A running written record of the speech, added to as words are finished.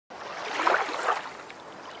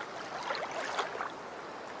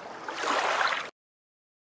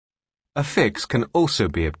A fix can also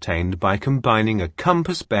be obtained by combining a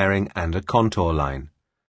compass bearing and a contour line.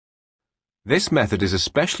 This method is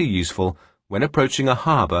especially useful when approaching a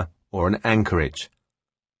harbour or an anchorage.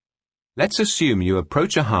 Let's assume you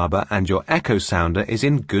approach a harbour and your echo sounder is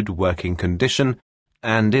in good working condition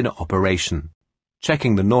and in operation.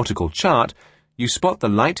 Checking the nautical chart, you spot the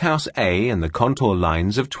lighthouse A and the contour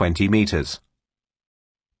lines of 20 meters.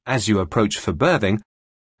 As you approach for berthing,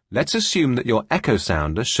 let's assume that your echo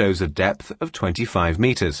sounder shows a depth of 25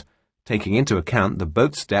 meters, taking into account the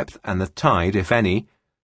boat's depth and the tide, if any,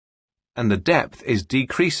 and the depth is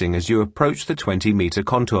decreasing as you approach the 20-meter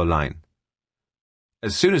contour line.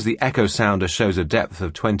 As soon as the echo sounder shows a depth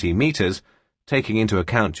of 20 meters, taking into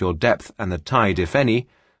account your depth and the tide, if any,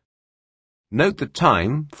 note the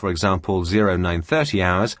time, for example 0930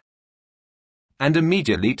 hours, and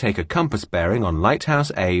immediately take a compass bearing on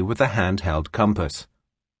lighthouse A with a handheld compass.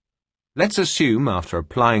 Let's assume, after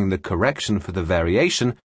applying the correction for the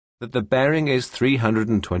variation, that the bearing is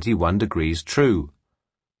 321 degrees true.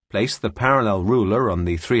 Place the parallel ruler on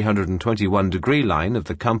the 321-degree line of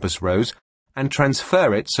the compass rose and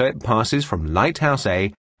transfer it so it passes from lighthouse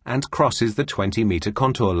A and crosses the 20-meter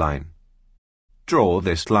contour line. Draw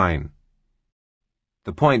this line.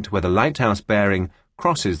 The point where the lighthouse bearing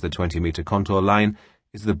crosses the 20-meter contour line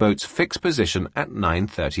is the boat's fixed position at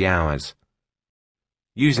 9:30 hours.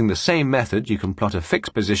 Using the same method, you can plot a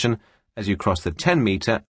fixed position as you cross the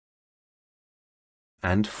 10-meter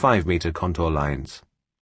and 5-meter contour lines.